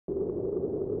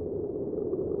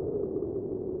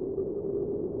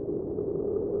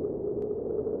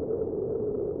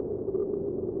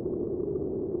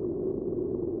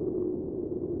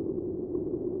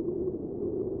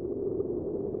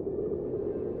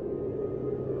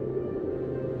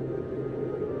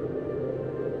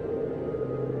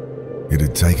It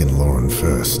had taken Lauren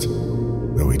first,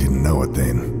 though he didn't know it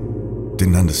then.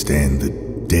 Didn't understand the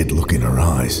dead look in her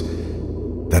eyes,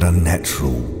 that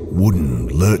unnatural, wooden,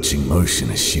 lurching motion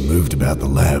as she moved about the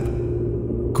lab.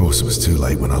 Of course, it was too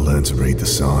late when I learned to read the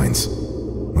signs.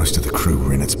 Most of the crew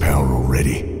were in its power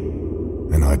already,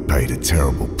 and I'd paid a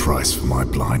terrible price for my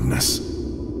blindness.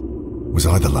 Was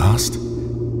I the last?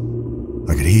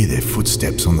 I could hear their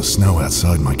footsteps on the snow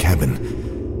outside my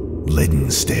cabin. Leaden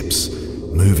steps,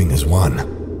 moving as one.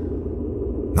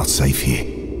 Not safe here.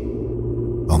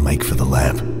 I'll make for the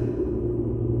lab.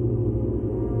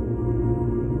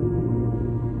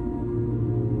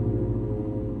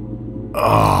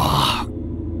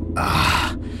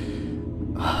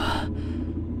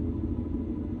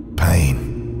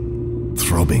 Pain,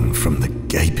 throbbing from the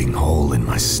gaping hole in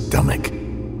my stomach.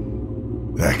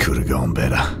 That could have gone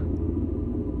better.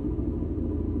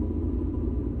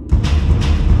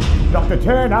 Dr.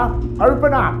 Turner,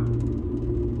 open up!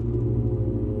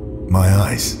 My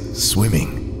eyes,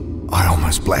 swimming. I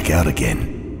almost black out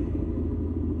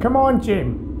again. Come on,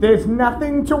 Jim. There's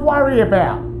nothing to worry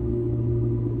about.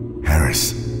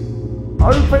 Harris.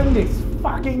 Open this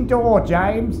fucking door,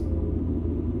 James.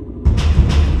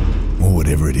 Or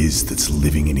whatever it is that's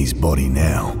living in his body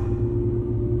now.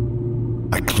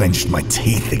 I clenched my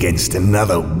teeth against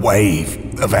another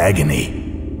wave of agony.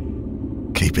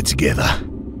 Keep it together.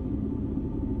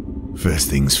 First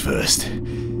things first.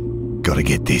 Gotta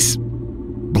get this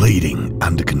bleeding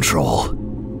under control.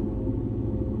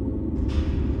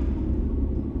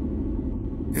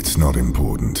 It's not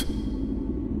important.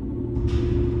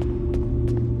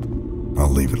 I'll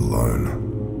leave it alone.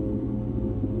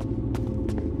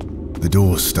 The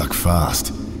door's stuck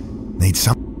fast. Need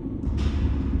some...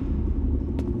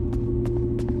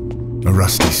 A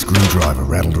rusty screwdriver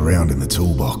rattled around in the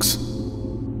toolbox.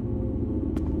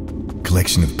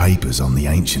 Collection of papers on the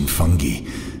ancient fungi,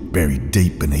 buried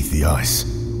deep beneath the ice.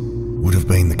 Would have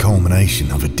been the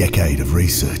culmination of a decade of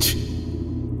research.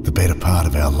 The better part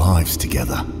of our lives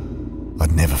together.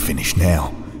 I'd never finish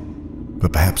now,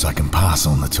 but perhaps I can pass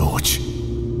on the torch.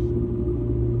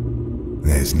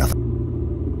 There's nothing.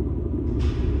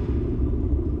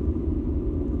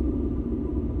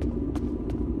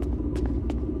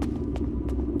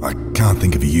 I can't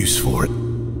think of a use for it.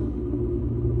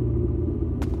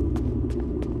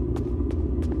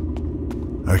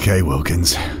 Okay,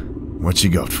 Wilkins, what you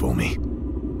got for me?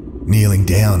 Kneeling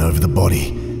down over the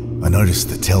body, I noticed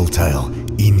the telltale,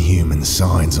 inhuman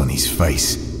signs on his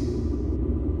face.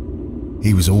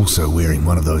 He was also wearing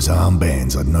one of those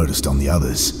armbands I'd noticed on the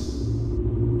others.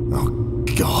 Oh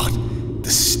God, the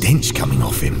stench coming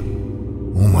off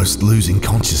him. Almost losing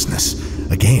consciousness,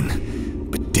 again,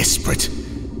 but desperate.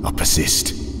 I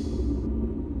persist.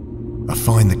 I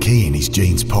find the key in his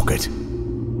jeans pocket.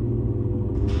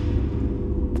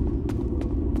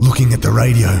 Looking at the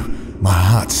radio, my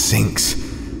heart sinks.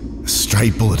 A stray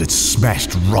bullet had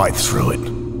smashed right through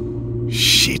it.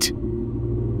 Shit.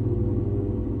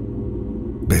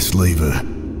 Best leave her.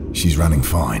 She's running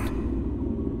fine.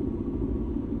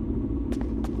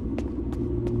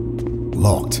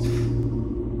 Locked.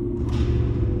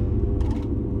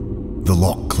 The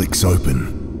lock clicks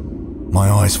open. My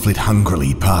eyes flit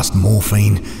hungrily past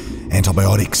morphine,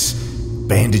 antibiotics,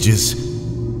 bandages.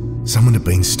 Someone had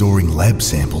been storing lab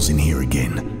samples in here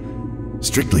again.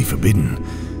 Strictly forbidden,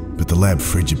 but the lab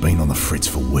fridge had been on the fritz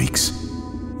for weeks.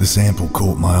 The sample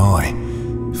caught my eye.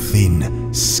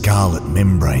 Thin, scarlet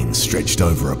membrane stretched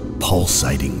over a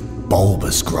pulsating,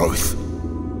 bulbous growth.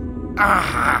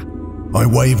 Ah! I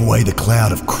wave away the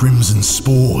cloud of crimson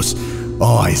spores.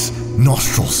 Eyes,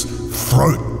 nostrils,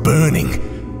 throat burning.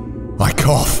 I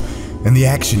cough, and the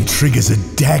action triggers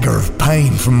a dagger of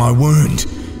pain from my wound.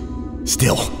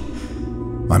 Still,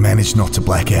 I manage not to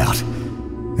black out,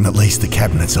 and at least the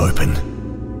cabinet's open.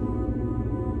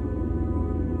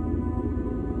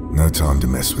 No time to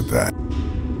mess with that.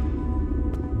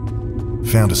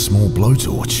 Found a small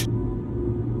blowtorch.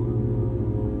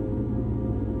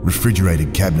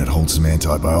 Refrigerated cabinet holds some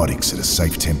antibiotics at a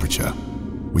safe temperature.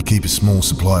 We keep a small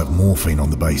supply of morphine on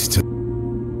the base too.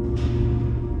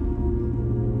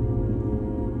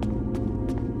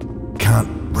 Can't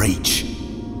reach.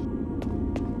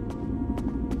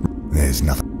 There's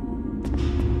nothing.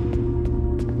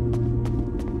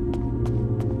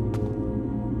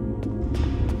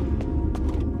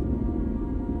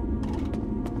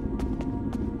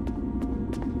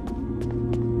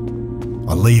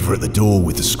 I leave her at the door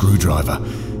with the screwdriver,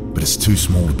 but it's too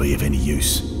small to be of any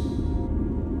use.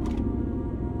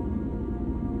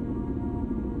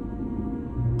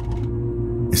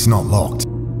 It's not locked.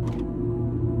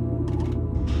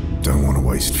 Don't want to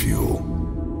waste fuel.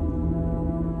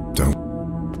 Don't.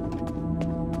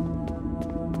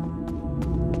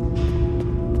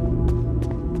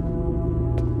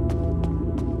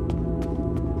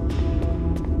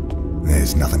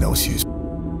 There's nothing else useful.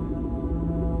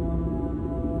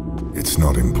 It's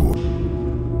not important.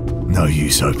 No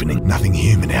use opening. Nothing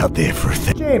human out there for a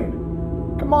thing. Jim!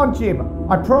 Come on, Jim.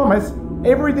 I promise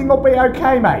everything will be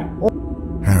okay, mate.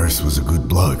 Harris was a good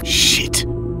bloke. Shit.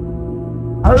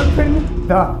 Open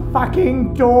the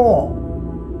fucking door.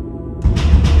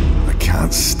 I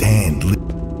can't stand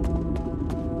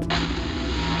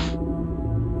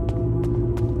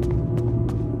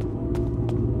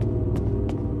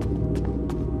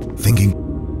thinking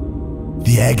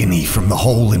the agony from the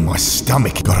hole in my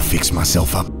stomach. Gotta fix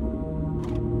myself up.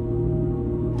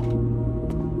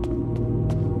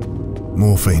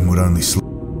 Morphine would only slow.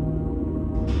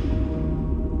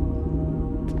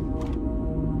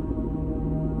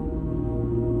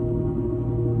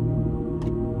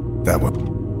 That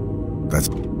one. That's.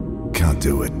 Can't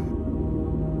do it.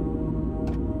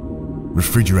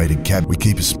 Refrigerated cab. We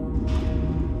keep us.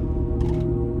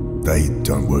 They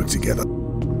don't work together.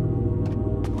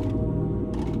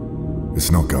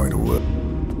 It's not going to work.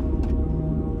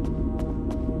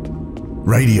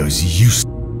 Radio's useless.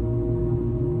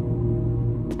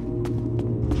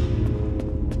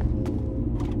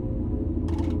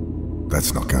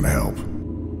 That's not going to help.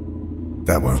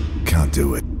 That won't. Can't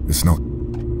do it. It's not.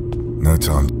 No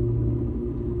time.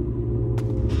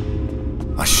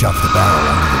 I shoved the barrel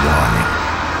under the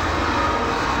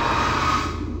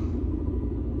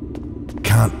wiring.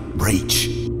 Can't reach.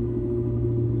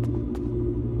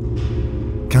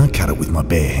 Can't cut it with my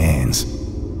bare hands.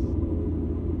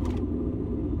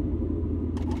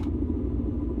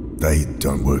 They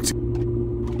don't work.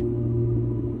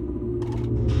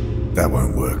 That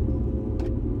won't work.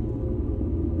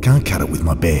 Can't cut it with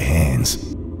my bare hands.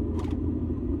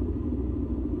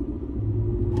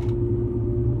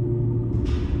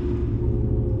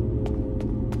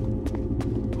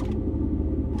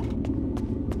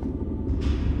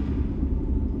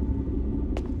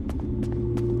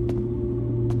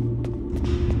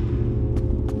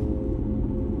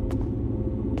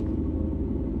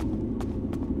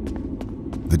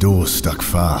 The door's stuck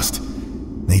fast.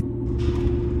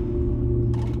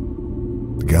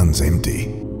 The gun's empty.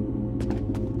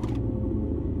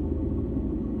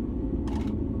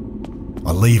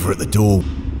 I leave her at the door.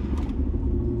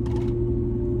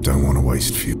 Don't want to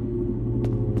waste fuel.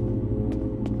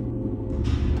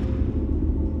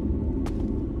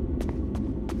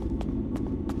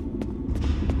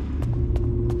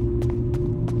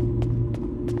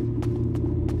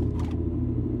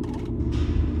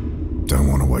 Don't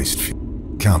want to waste fuel.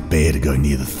 Can't bear to go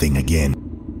near the thing again.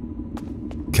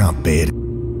 Can't bear to.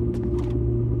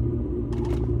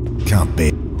 Can't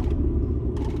bear.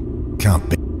 Can't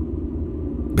bear.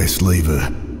 Best leave her.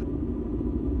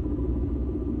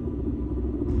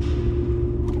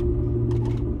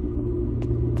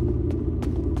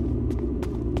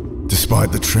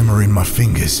 Despite the tremor in my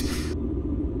fingers,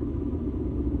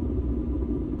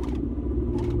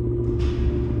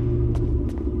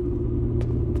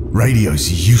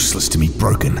 radio's useless to me,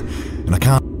 broken, and I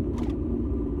can't.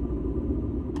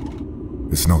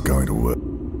 It's not going to work.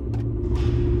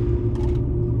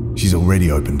 She's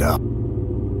already opened up.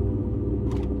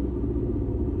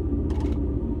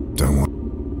 Don't want.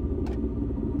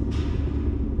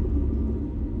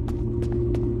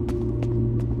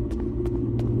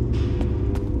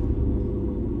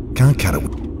 Can't cut it.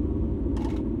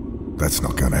 That's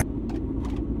not gonna.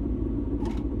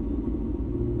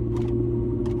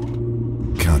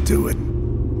 Can't do it.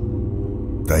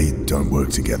 They don't work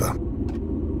together.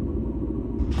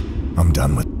 I'm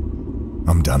done with.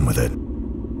 I'm done with it.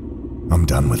 I'm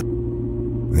done with it.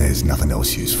 There's nothing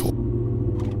else useful.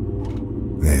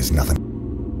 There's nothing.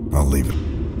 I'll leave it.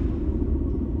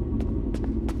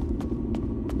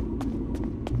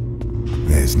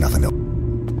 There's nothing else.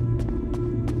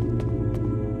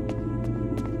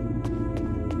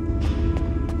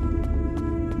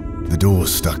 The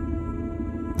door's stuck.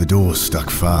 The door's stuck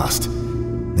fast.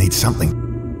 Needs something.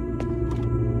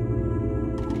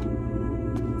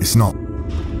 It's not.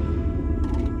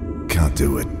 Can't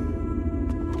do it.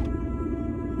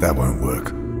 That won't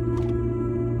work.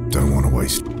 Don't want to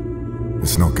waste.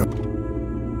 It's not go.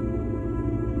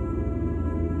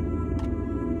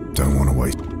 Don't want to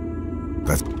waste.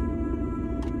 That's.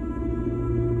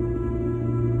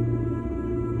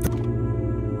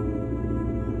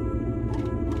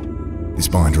 This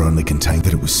binder only contained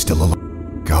that it was still alive.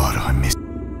 God, I missed.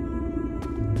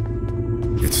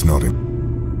 It's not him.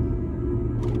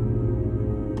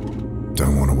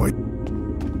 Don't want to wait.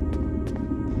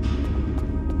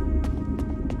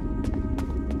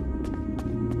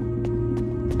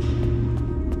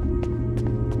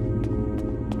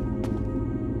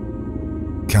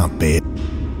 Can't bear it.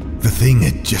 The thing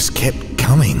had just kept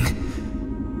coming.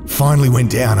 Finally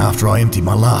went down after I emptied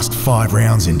my last 5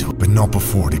 rounds into it, but not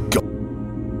before it had got...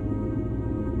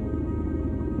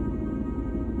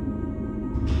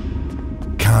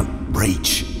 Can't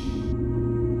reach.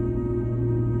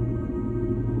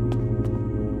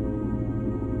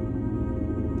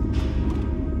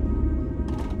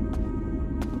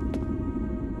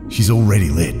 She's already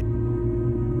lit.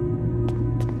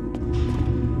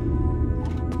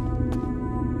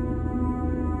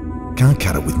 Can't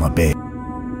cut it with my bare.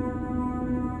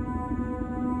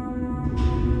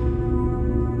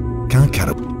 Can't cut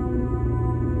it.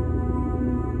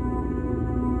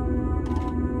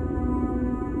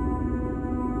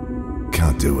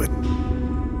 Can't do it.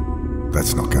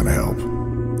 That's not gonna help.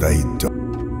 They don't.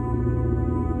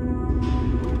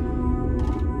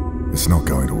 It's not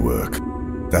going to work.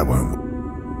 That won't work.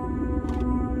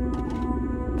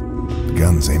 The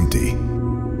gun's empty.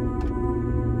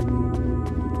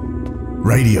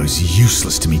 Radio's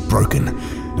useless to me, broken,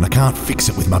 and I can't fix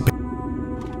it with my...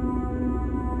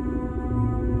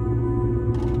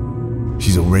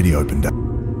 She's already opened up.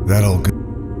 That old girl...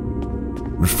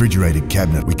 Refrigerated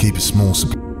cabinet, we keep a small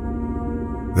supply...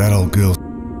 That old girl...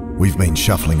 We've been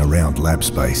shuffling around lab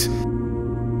space.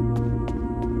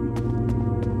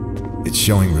 It's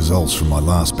showing results from my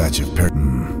last batch of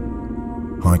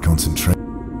Peridium. High concentration.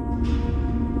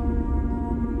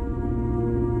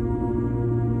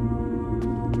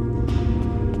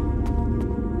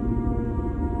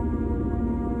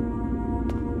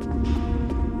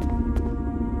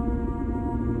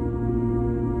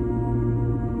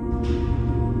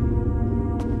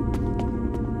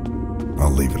 I'll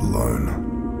leave it alone.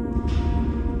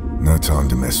 No time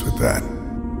to mess with that.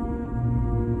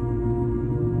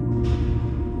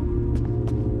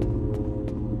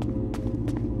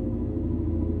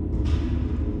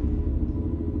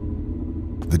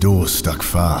 The door's stuck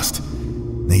fast.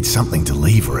 Need something to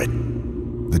lever it.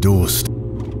 The door's...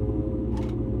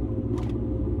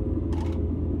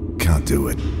 Can't do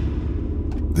it.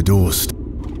 The door's...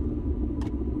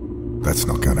 That's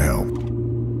not gonna help.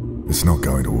 It's not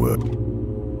going to work.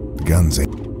 The gun's in.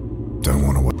 Don't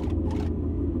want to work.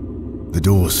 The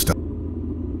door's stuck.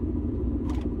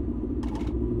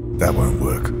 That won't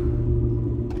work.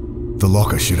 The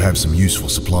locker should have some useful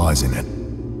supplies in it.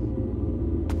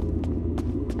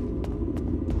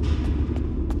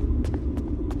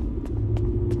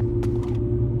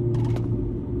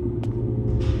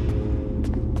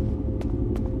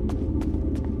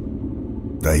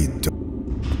 They don't.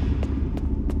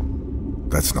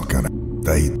 That's not gonna...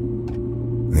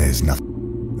 There's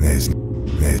nothing... There's...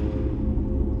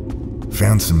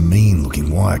 Found some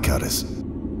mean-looking wire cutters.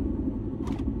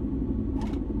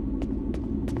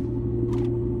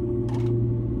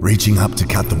 Reaching up to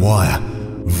cut the wire.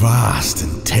 Vast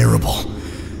and terrible.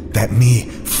 That mere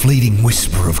fleeting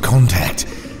whisper of contact.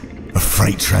 A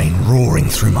freight train roaring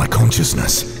through my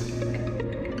consciousness.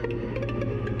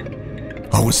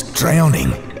 I was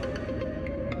drowning.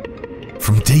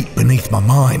 From deep beneath my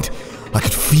mind, I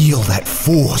could feel that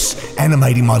force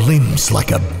animating my limbs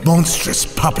like a monstrous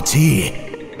puppeteer.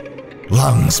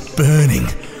 Lungs burning,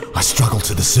 I struggled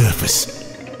to the surface.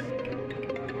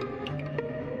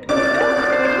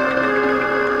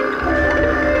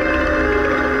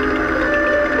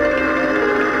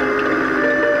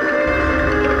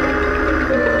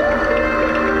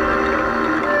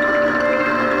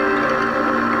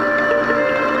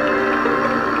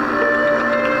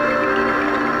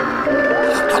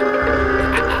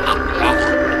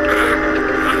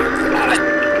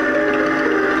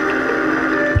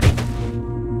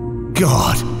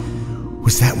 God,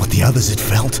 was that what the others had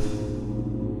felt?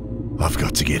 I've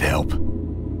got to get help.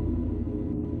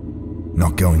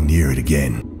 Not going near it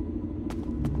again.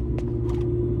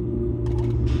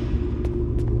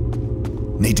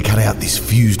 Need to cut out this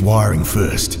fused wiring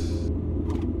first.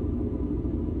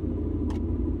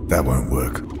 That won't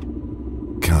work.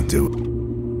 Can't do it.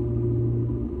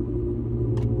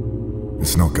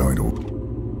 It's not going to work.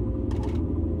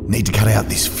 Need to cut out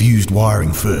this fused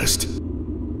wiring first.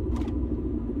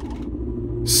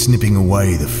 Snipping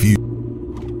away the fuse.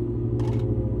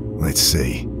 Let's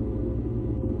see.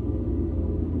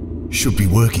 Should be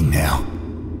working now.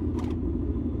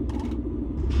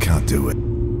 Can't do it.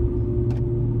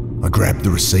 I grabbed the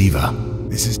receiver.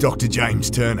 This is Dr. James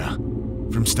Turner,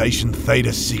 from station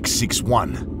Theta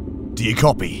 661. Do you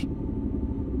copy?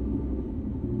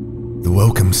 The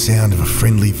welcome sound of a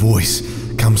friendly voice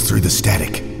comes through the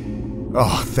static.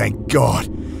 Oh, thank God.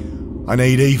 I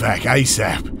need evac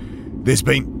ASAP. There's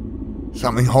been...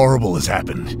 something horrible has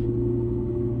happened.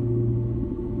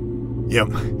 Yep,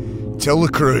 Tell the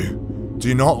crew,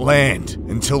 do not land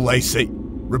until they see...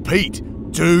 Repeat,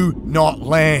 do not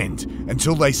land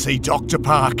until they see Dr.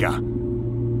 Parker.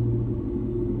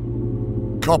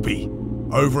 Copy.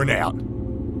 Over and out.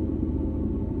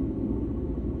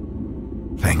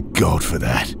 Thank God for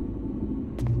that.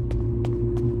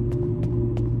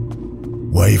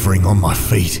 Wavering on my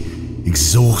feet,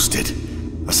 exhausted,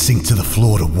 I sink to the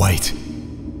floor to wait.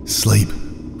 Sleep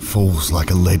falls like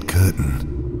a lead curtain.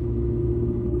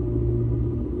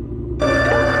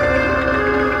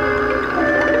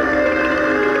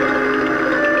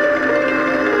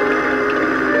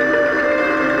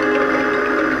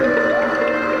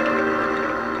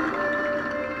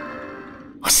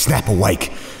 I snap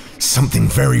awake. Something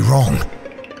very wrong.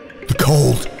 The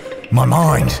cold, my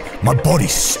mind, my body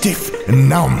stiff and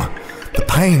numb. The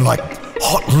pain like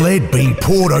hot lead being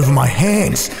poured over my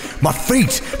hands, my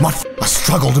feet, I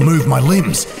struggle to move my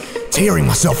limbs, tearing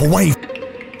myself away.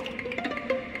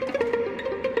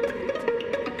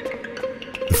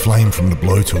 The flame from the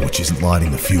blowtorch isn't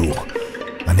lighting the fuel.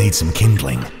 I need some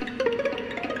kindling.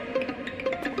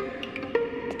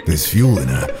 There's fuel in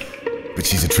her, but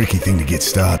she's a tricky thing to get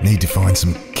started. Need to find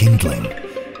some kindling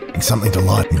and something to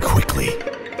light and quickly.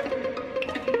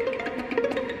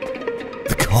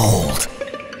 The cold.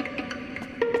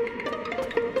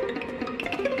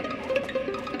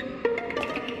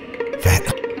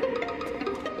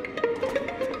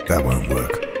 That won't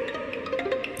work.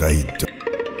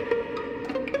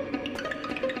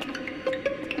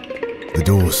 The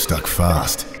door's stuck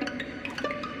fast.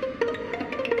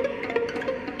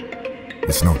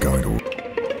 It's not going to...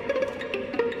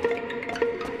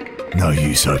 No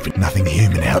use open. Nothing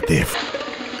human out there.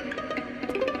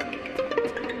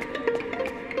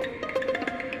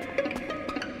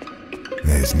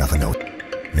 There's nothing else.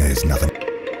 There's nothing.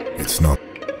 It's not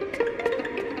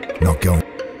going.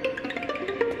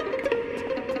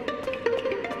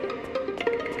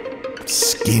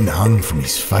 Skin hung from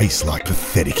his face like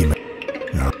pathetic image.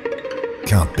 No,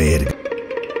 can't bear to...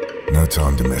 No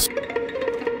time to mess.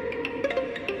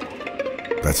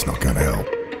 That's not gonna help.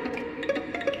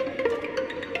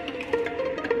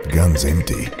 The gun's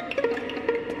empty.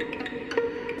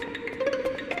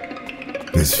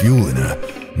 There's fuel in her.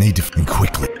 Need to f***ing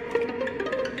quickly.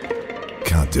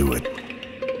 Can't do it.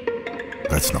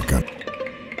 That's not gonna...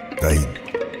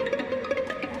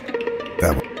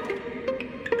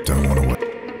 Don't want to wait.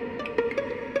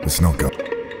 It's not go...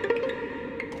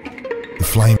 The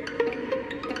flame...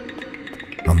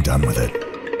 I'm done with it.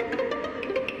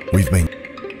 We've been...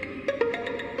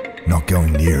 Not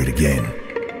going near it again.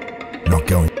 Not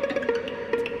going...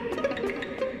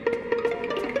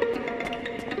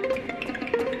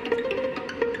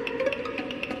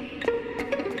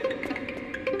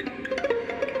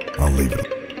 I'll leave it.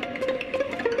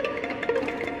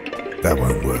 That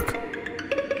won't work.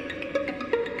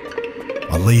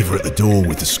 I leave her at the door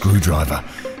with the screwdriver,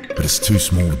 but it's too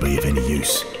small to be of any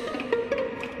use.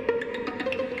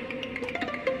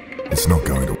 It's not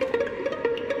going to...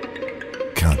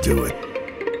 Can't do it.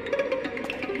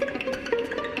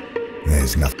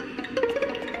 There's nothing.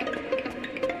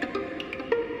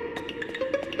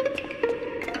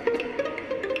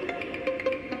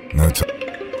 No time.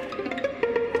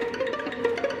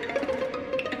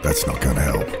 That's not gonna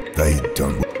help. They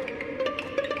don't...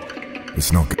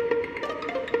 It's not...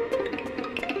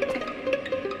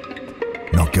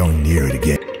 Not going near it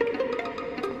again.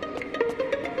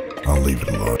 I'll leave it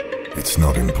alone. It's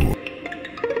not important.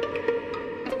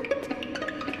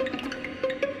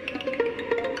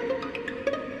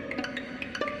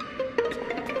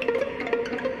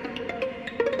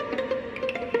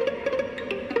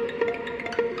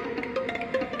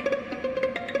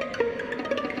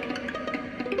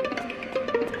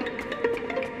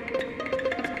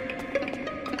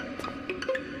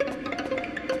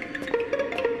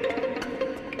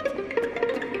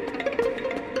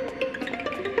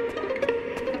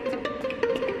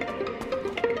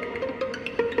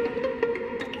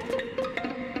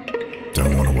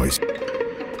 Don't want to waste.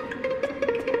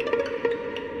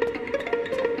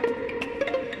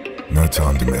 No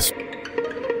time to mess.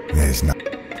 There's no...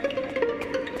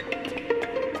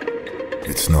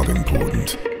 It's not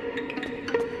important.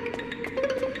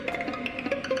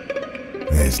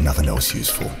 There's nothing else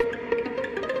useful.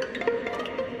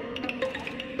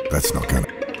 That's not gonna...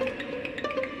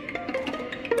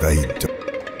 They don't...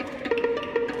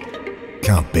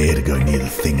 Can't bear to go near the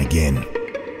thing again.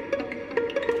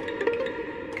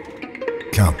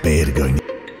 Can't bear to go near...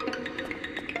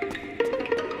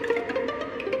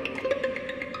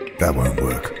 That won't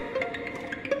work.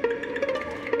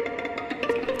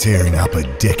 Tearing up a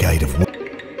decade of work.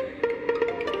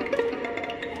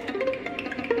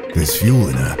 There's fuel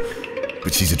in her,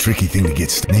 but she's a tricky thing to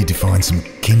get. Need to find some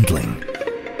kindling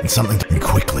and something to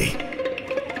quickly.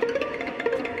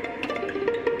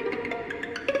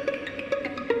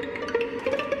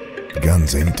 The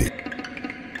gun's empty.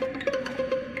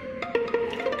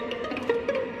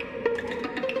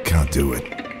 Can't do it.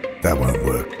 That won't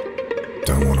work.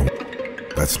 Don't want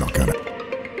to. That's not gonna.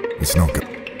 It's not gonna.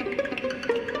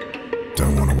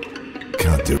 Don't want to.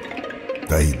 Can't do it.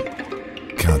 They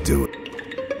can't do it.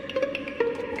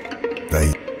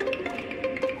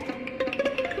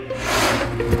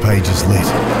 The page is lit.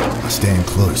 I stand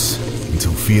close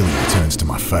until feeling returns to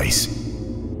my face.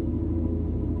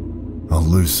 I'll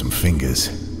lose some fingers,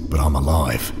 but I'm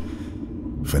alive.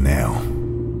 For now.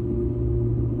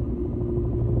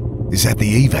 Is that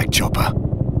the evac chopper?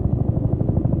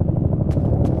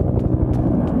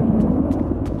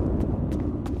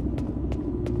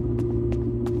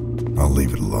 I'll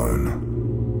leave it alone.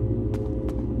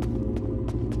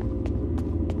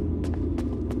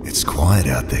 It's quiet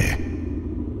out there.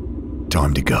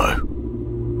 Time to go.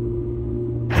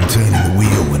 I'm turning the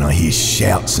wheel when I hear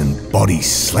shouts and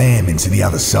bodies slam into the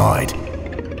other side.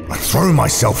 I throw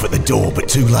myself at the door, but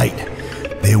too late.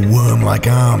 Their worm-like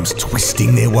arms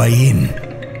twisting their way in.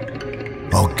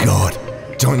 Oh God,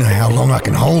 don't know how long I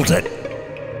can hold it.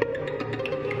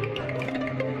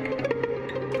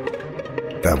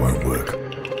 That won't work.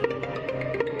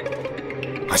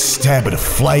 I stab at a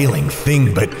flailing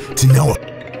thing, but to no...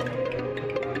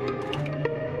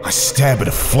 I stab at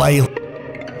a flail.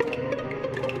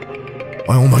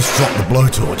 I almost drop the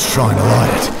blowtorch trying to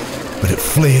light it, but it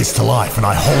flares to life and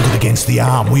I hold it against the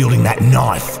arm wielding that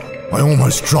knife. I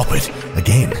almost drop it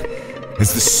again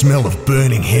as the smell of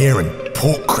burning hair and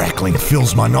pork crackling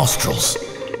fills my nostrils.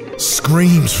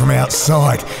 Screams from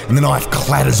outside and the knife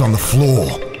clatters on the floor.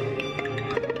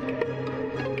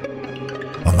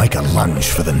 I make a lunge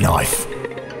for the knife.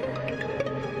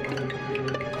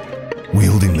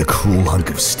 Wielding the cruel hunk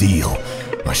of steel,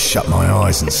 I shut my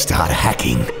eyes and start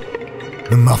hacking.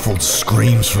 The muffled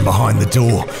screams from behind the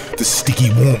door, the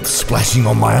sticky warmth splashing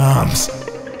on my arms.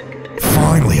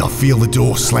 Finally, I feel the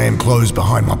door slam close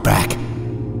behind my back.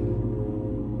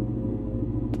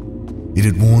 It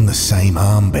had worn the same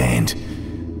armband.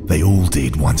 They all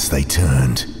did once they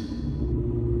turned.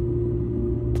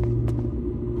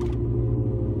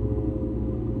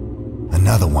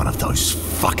 Another one of those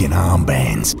fucking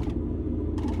armbands.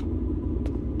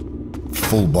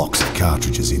 Full box of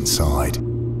cartridges inside.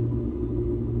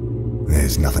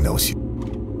 There's nothing else.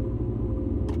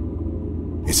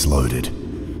 It's loaded,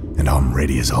 and I'm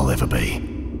ready as I'll ever be.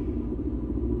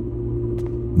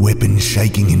 Weapon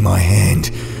shaking in my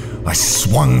hand, I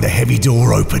swung the heavy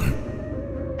door open.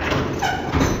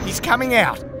 He's coming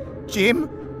out. Jim,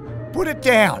 put it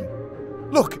down.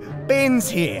 Look, Ben's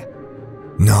here.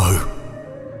 No.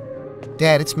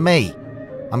 Dad, it's me.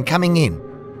 I'm coming in.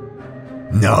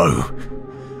 No.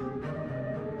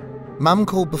 Mum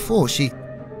called before.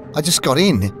 I just got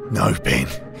in. No, Ben.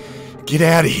 Get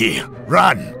out of here.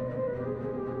 Run.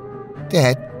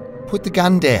 Dad, put the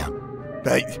gun down.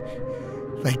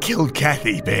 They killed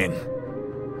Kathy, Ben.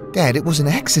 Dad, it was an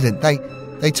accident.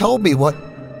 They told me what...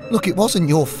 Look, it wasn't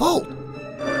your fault.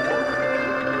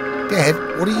 Dad,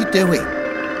 what are you doing?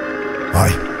 I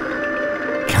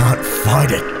can't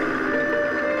fight it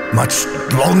much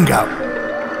longer.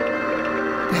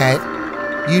 Dad,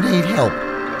 you need help.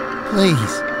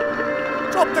 Please.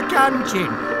 Drop the gun,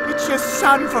 Jim. It's your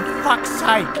son, for fuck's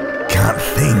sake. Can't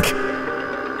think.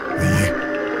 Are you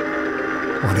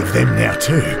one of them now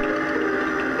too?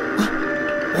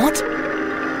 What?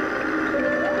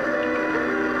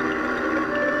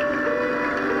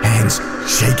 Hands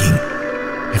shaking.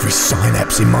 Every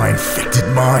synapse in my infected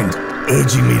mind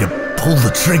urging me to pull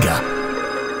the trigger.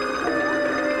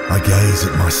 I gaze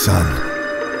at my son.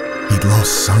 He'd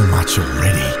lost so much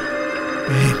already.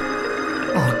 Ben.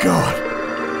 Oh God.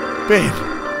 Ben.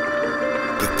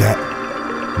 But that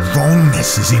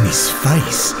wrongness is in his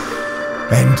face.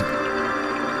 And...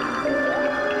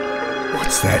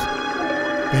 what's that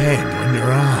band on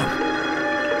your arm?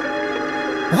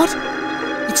 What?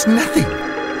 It's nothing.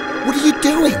 What are you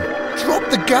doing? Drop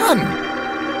the gun.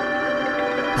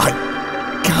 I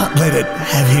can't let it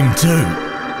have him too.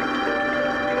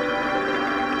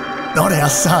 Not our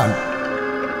son.